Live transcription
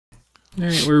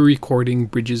Alright, we're recording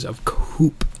Bridges of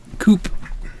Coop. Coop.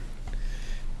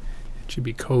 It should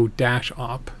be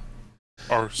co-op.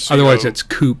 Or CO, otherwise it's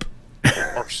Coop.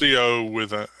 or CO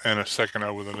with and a second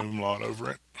O with an umlaut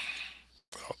over it.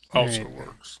 Also right.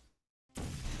 works.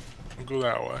 We'll go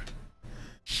that way.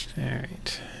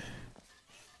 Alright.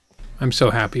 I'm so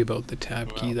happy about the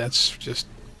tab key. That's just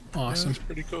awesome. Yeah, that's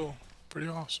pretty cool. Pretty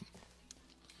awesome.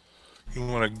 You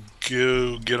want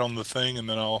to get on the thing, and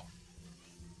then I'll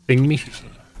Ping me?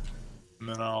 And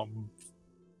then I'll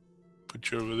put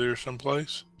you over there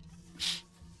someplace.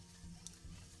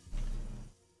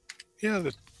 Yeah,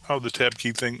 the tab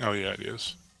key thing. Oh yeah, it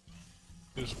is.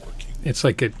 It is working. It's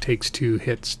like it takes 2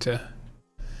 hits to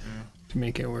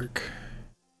make it work.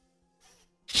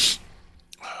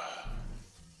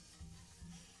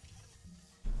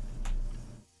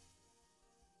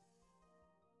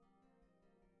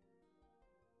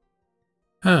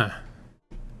 Huh.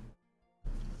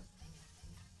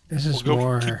 This is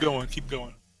more... Keep going, keep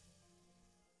going.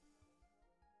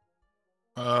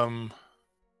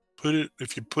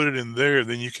 If you put it in there,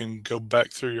 then you can go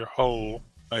back through your hole,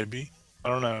 maybe. I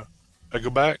don't know. Go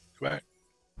back the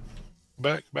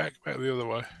other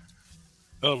way.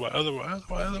 Other way.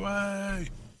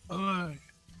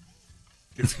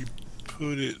 If you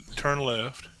turn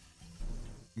left,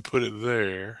 and put it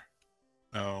there.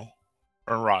 No,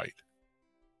 turn right.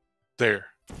 There.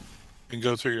 And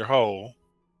go through your hole.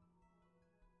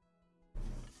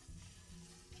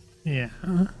 Yeah.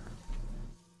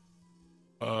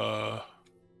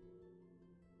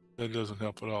 That doesn't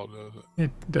help at all, does it?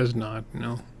 It does not,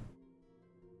 no.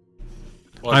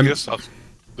 Well, I guess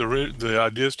the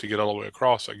idea is to get all the way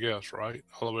across, I guess, right?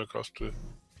 All the way across to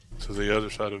the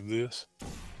other side of this.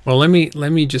 Well, let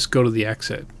me just go to the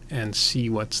exit and see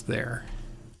what's there.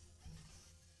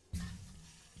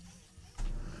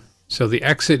 So the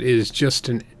exit is just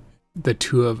the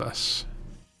 2 of us.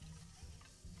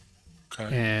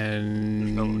 Okay.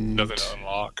 And there's nothing to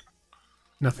unlock.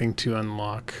 Nothing to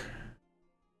unlock.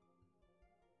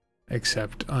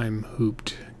 Except I'm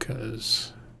hooped,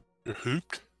 because... You're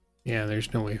hooped? Yeah,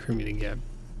 there's no way for me to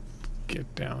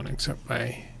get down except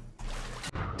by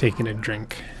taking a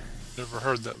drink. Never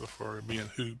heard that before, being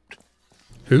hooped.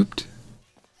 Hooped?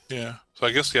 Yeah. So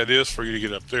I guess the idea is for you to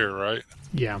get up there, right?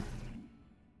 Yeah.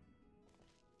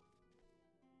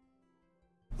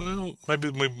 Well, maybe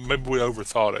we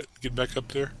overthought it. Get back up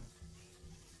there.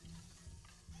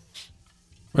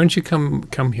 Why don't you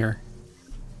come here?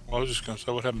 Well, I was just going to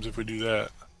say, what happens if we do that?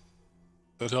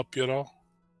 Does that help you at all?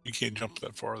 You can't jump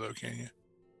that far, though, can you?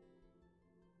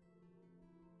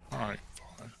 All right,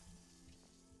 fine.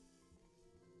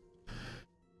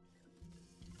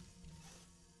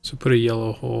 So put a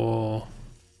yellow hole.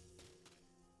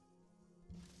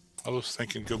 I was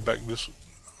thinking go back this way.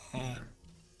 Oh.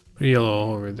 Put a yellow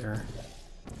hole over there.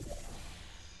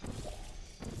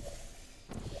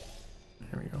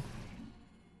 There we go.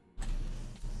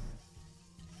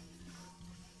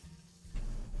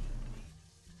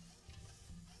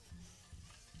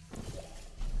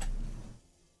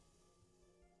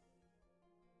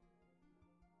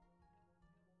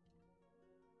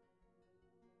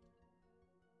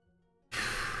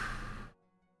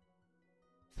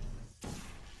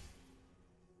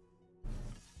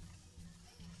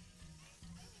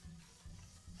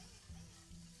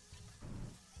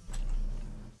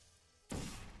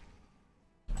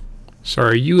 So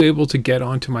are you able to get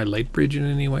onto my light bridge in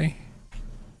any way?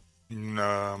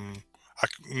 Not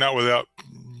without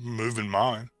moving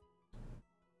mine.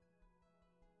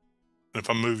 And if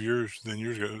I move yours, then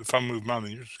yours goes. If I move mine,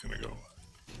 then yours is going to go.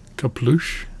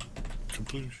 Kaploosh?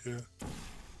 Kaploosh, yeah.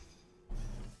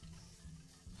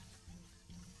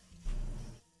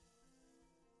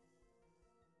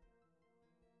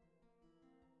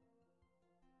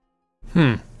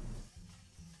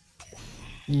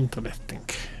 Interesting.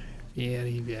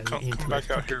 Very interesting. Come back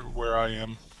out here where I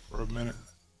am for a minute.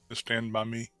 Just stand by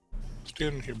me.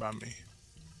 Stand here by me.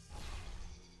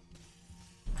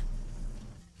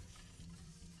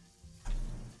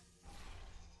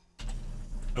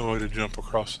 No way to jump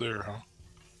across there, huh?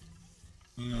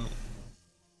 No.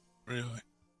 Really?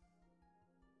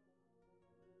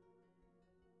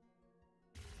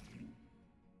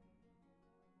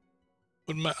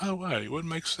 Oh wait, what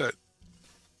makes that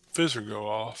fizzer go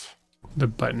off? The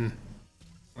button.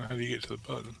 Well, how do you get to the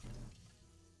button?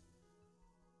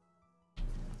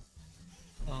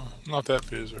 Oh, not that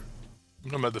fizzer.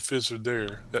 I'm talking about the fizzer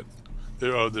there.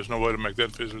 There's no way to make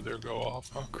that fizzer there go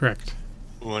off, huh? Correct.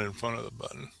 The one in front of the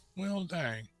button. Well,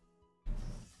 dang.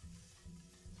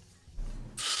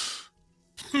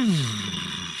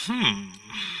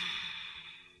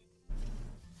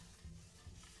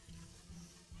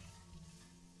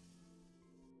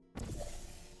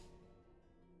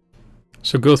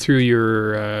 So go through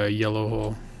your yellow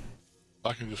hole.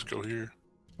 I can just go here.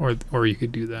 Or you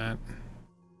could do that.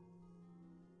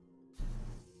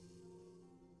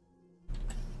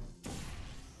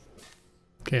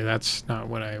 Okay, that's not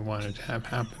what I wanted to have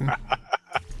happen.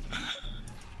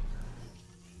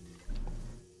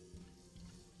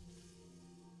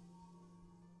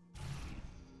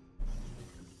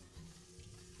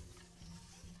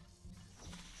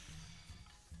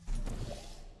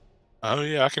 Oh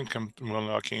yeah, I can come. Well,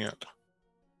 no, I can't.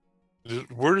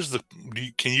 Where does the?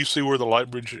 Can you see where the light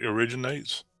bridge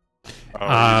originates?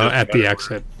 At the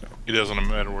exit. It doesn't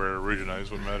matter where it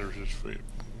originates. What matters is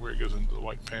where it goes into the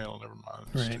white panel. Never mind.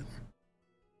 Right.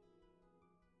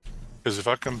 Because if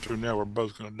I come through now, we're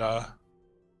both going to die.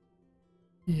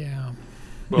 Yeah.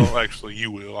 Well, actually, you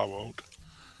will. I won't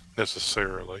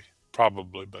necessarily.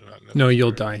 Probably, but not necessarily. No,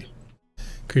 you'll die.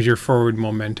 Because your forward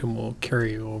momentum will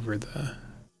carry you over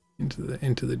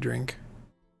into the drink.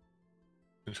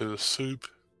 Into the soup.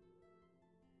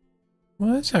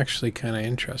 Well, that's actually kind of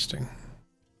interesting.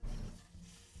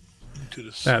 Into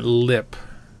the soup. That lip.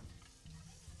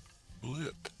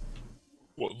 Lip.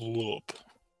 What lip?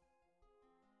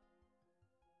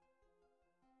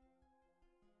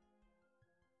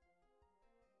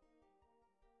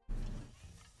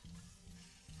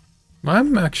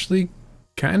 I'm actually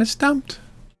kind of stumped.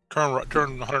 Turn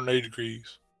 180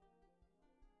 degrees.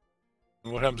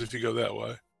 And what happens if you go that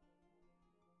way?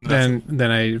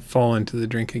 Then I fall into the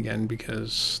drink again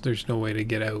because there's no way to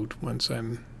get out once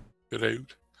I'm... Get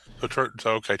out.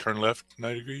 Okay, turn left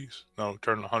 90 degrees. No,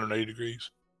 turn 180 degrees.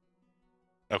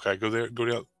 Okay, go there, go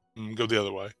down, go the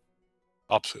other way.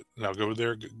 Opposite. Now go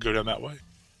there, go down that way.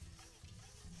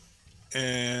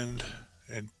 And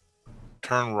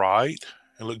turn right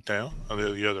and look down. Oh,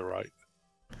 the other right.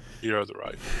 Your other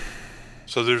right.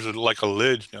 So there's like a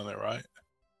ledge down there, right?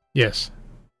 Yes.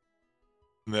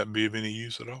 Can that be of any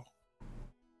use at all?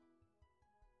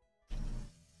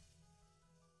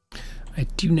 I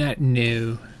do not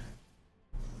know.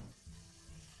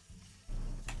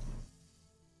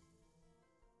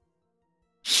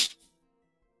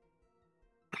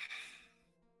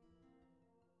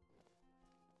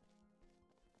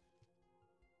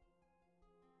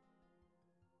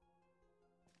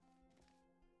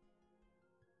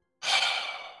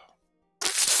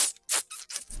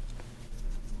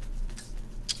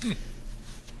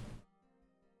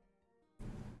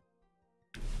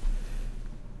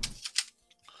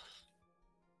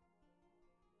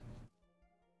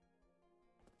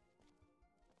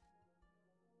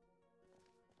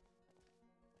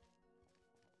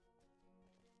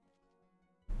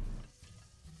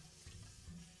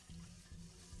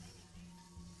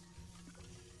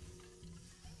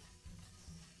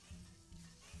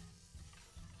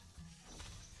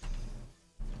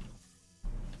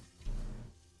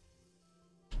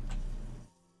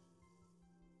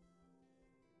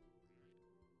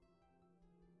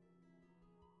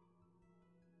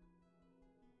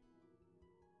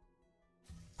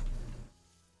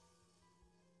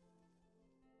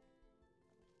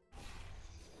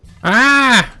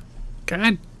 Ah!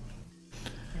 God.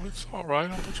 Well, it's all right.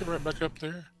 I'll put you right back up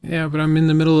there. Yeah, but I'm in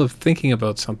the middle of thinking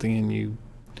about something and you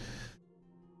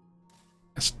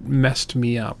messed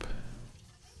me up.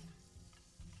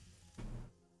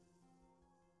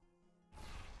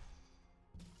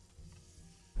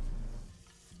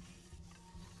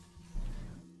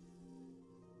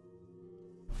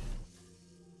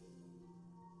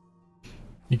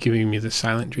 You giving me the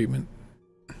silent treatment?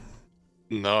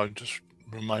 No, I'm just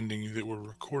reminding you that we're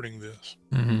recording this.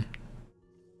 Mm-hmm.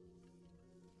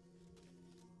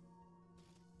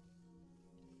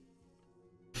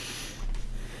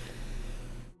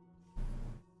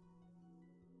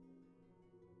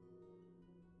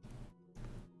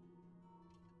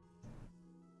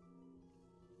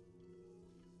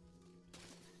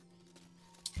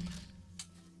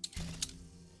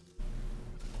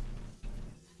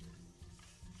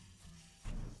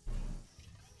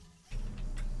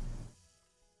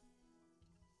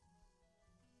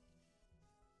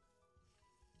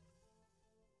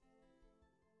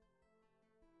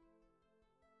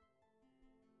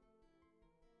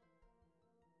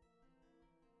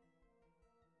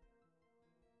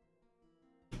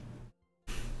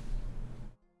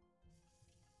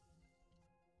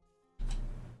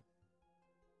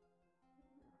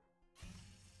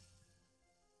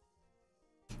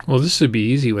 Well, this would be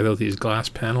easy without these glass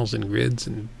panels and grids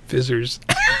and fizzers.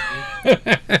 Yep.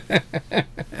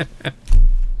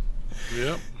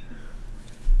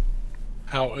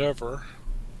 However,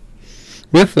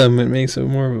 with them, it makes it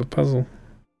more of a puzzle.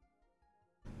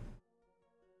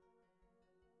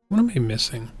 What am I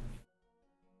missing?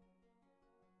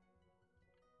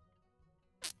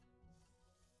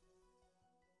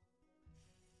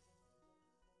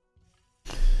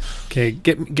 Okay,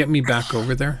 get me back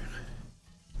over there.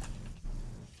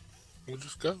 We'll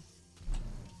just go.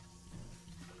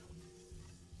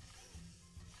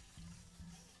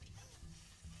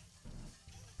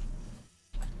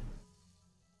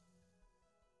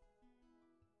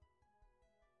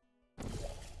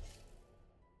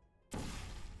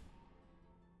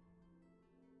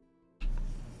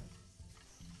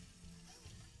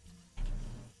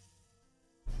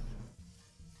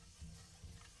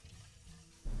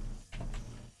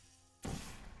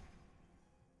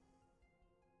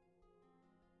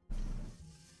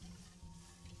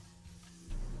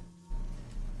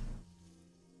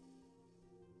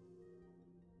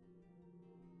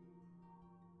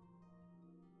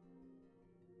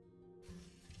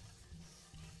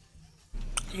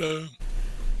 Hello.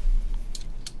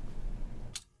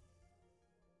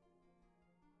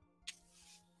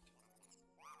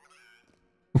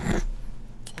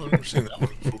 I've never seen that one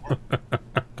before.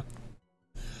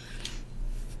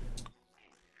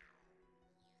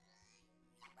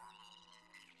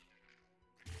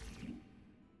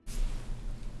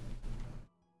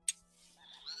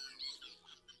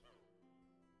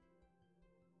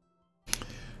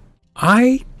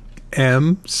 I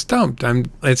am stumped.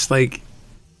 It's like...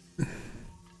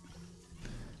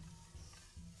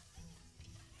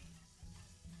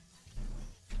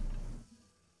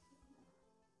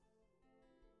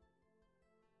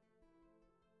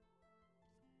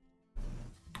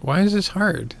 Why is this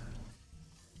hard?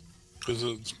 Because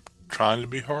it's trying to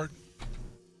be hard.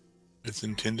 It's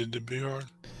intended to be hard.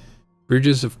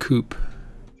 Bridges of Coop.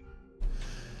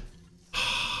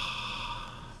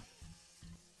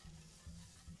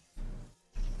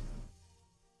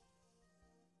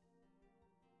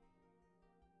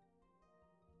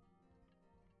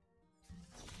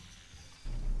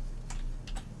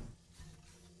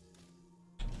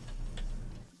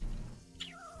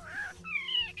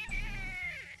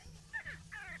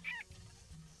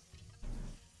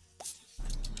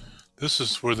 This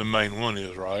is where the main one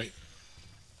is, right?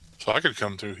 So I could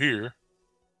come through here.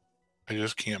 I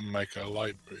just can't make a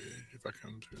light bridge if I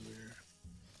come through there.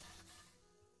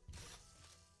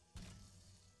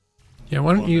 Yeah,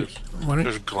 why don't you...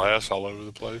 There's glass all over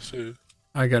the place, too.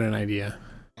 I got an idea.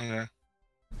 Okay.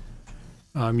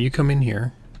 You come in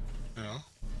here. Yeah.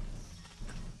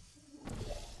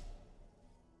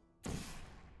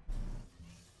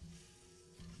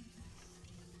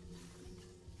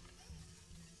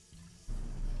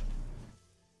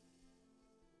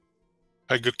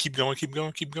 Hey, go, keep going, keep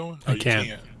going, keep going. I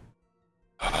can't.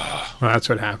 Well, that's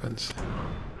what happens.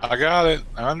 I got it.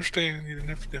 I understand. You didn't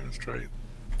have to demonstrate.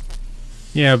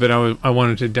 Yeah, but I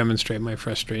wanted to demonstrate my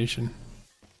frustration.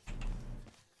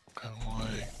 Kind of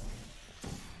way.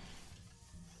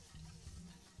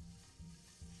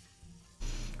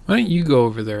 Why don't you go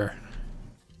over there?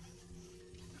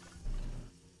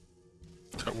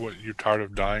 So what, you're tired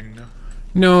of dying now?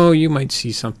 No, you might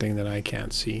see something that I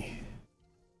can't see.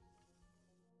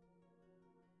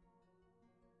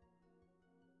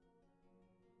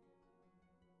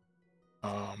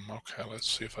 Okay, let's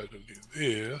see if I can do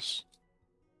this.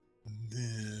 And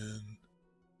then...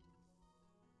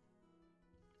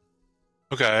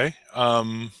 Okay,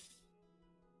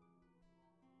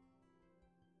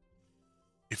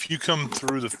 if you come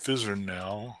through the fizzer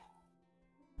now,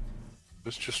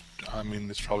 it's just, I mean,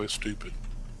 it's probably stupid,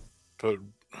 but...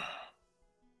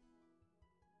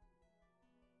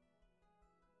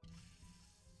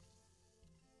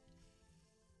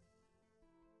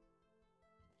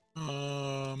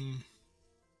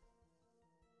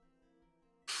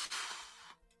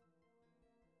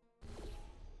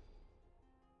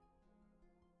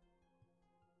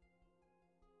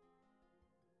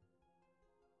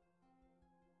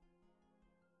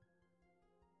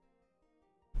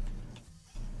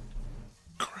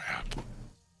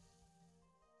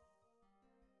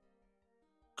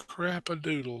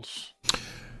 Crap-a-doodles.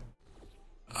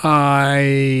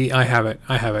 I have it.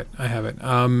 I have it.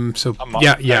 So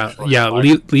yeah.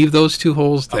 Actually, leave those two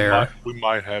holes there. We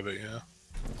might have it, yeah.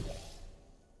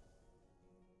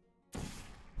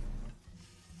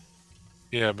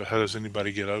 Yeah, but how does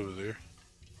anybody get over there?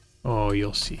 Oh,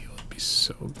 you'll see. It'll be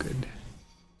so good.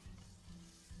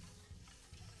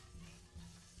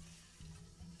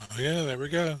 Oh, yeah, there we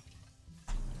go.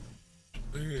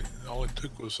 All it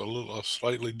took was a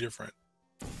slightly different.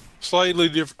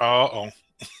 Uh-oh.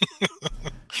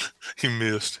 He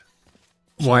missed.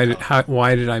 Why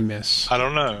did I miss? I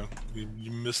don't know.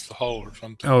 You missed the hole or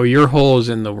something. Oh, your hole is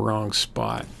in the wrong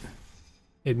spot.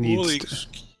 It needs well,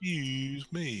 excuse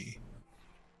me.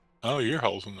 Oh, your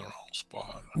hole's in the wrong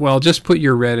spot. Well, just put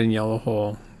your red and yellow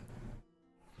hole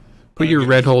Put your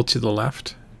red hole to the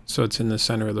left, so it's in the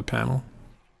center of the panel.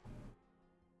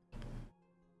 You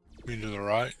mean to the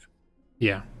right?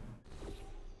 Yeah.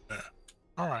 Yeah.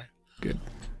 All right. Good.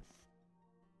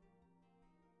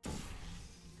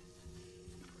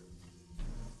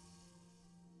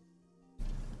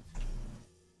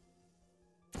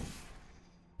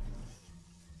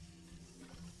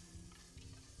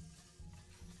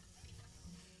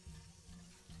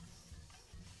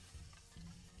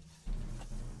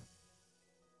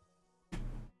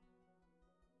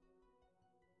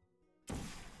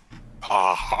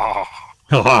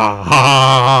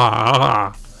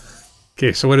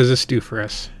 Okay, so what does this do for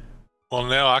us? Well,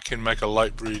 now I can make a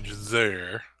light bridge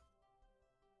there.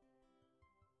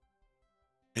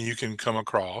 And you can come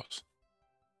across.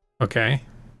 Okay.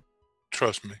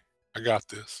 Trust me. I got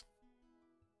this.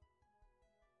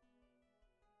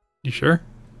 You sure?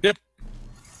 Yep.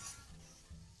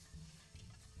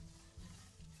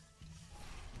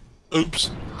 Oops.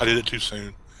 I did it too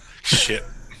soon. Shit.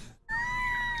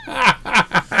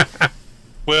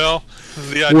 Well,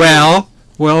 the idea...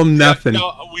 Well, nothing.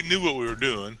 No, we knew what we were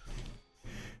doing.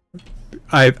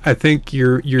 I think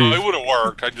you're. No, it would have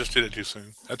worked. I just did it too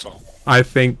soon. That's all. I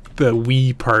think the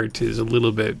we part is a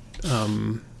little bit.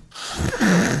 Shut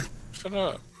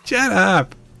up. Shut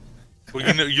up.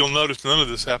 Well, you'll notice none of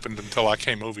this happened until I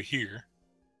came over here.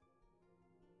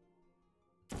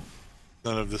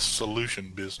 None of this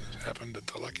solution business happened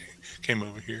until I came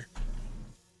over here.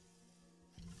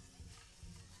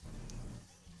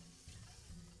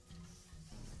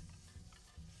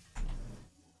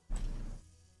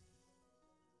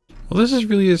 Well, this is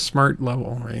really a smart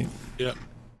level, right? Yep.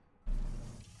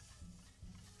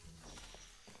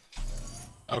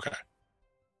 Okay.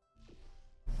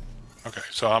 Okay,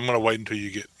 so I'm going to wait until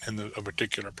you get in a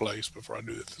particular place before I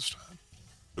do it this time.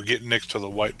 We'll get next to the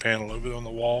white panel over on the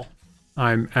wall.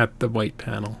 I'm at the white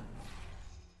panel.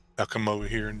 Now come over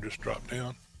here and just drop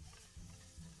down.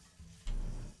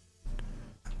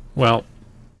 Well,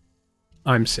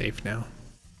 I'm safe now.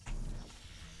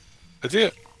 That's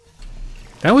it.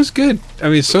 That was good. I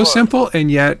mean, it's so simple,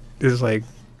 and yet it's like,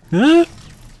 huh?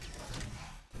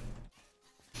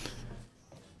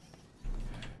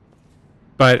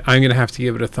 But I'm going to have to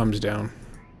give it a thumbs down.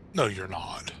 No, you're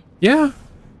not. Yeah.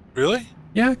 Really?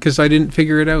 Yeah, because I didn't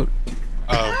figure it out.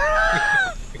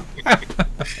 Oh.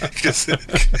 Because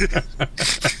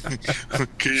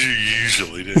you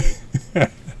usually do.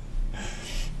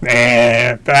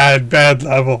 Nah, bad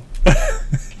level.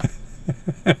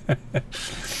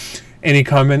 Any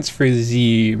comments for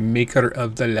the maker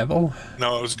of the level?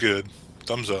 No, it was good.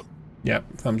 Thumbs up. Yep,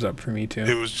 thumbs up for me too.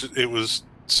 It was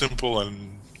simple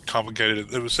and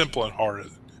complicated. It was simple and hard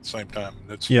at the same time.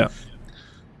 That's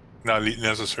not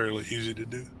necessarily easy to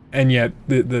do. And yet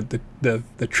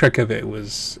the trick of it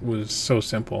was so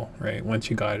simple, right? Once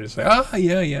you got it, it's like,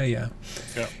 yeah.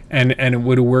 And it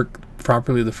would have worked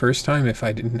properly the first time if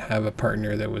I didn't have a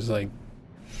partner that was like,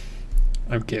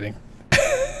 I'm kidding.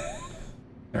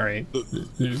 All right.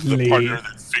 The partner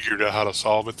that figured out how to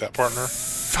solve it, that partner?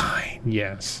 Fine,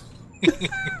 yes.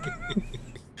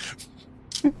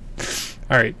 All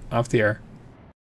right, off the air.